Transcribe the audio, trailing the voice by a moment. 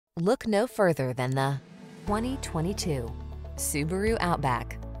Look no further than the 2022 Subaru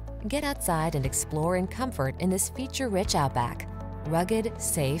Outback. Get outside and explore in comfort in this feature-rich Outback. Rugged,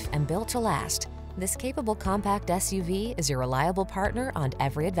 safe, and built to last, this capable compact SUV is your reliable partner on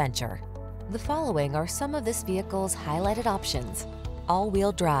every adventure. The following are some of this vehicle's highlighted options: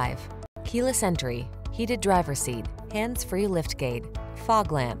 all-wheel drive, keyless entry, heated driver's seat, hands-free liftgate,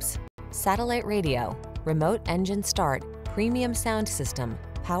 fog lamps, satellite radio, remote engine start, premium sound system,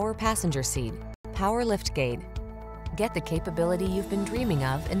 power passenger seat, power liftgate. Get the capability you've been dreaming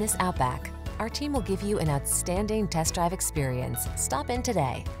of in this Outback. Our team will give you an outstanding test drive experience. Stop in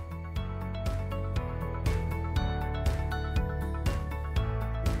today.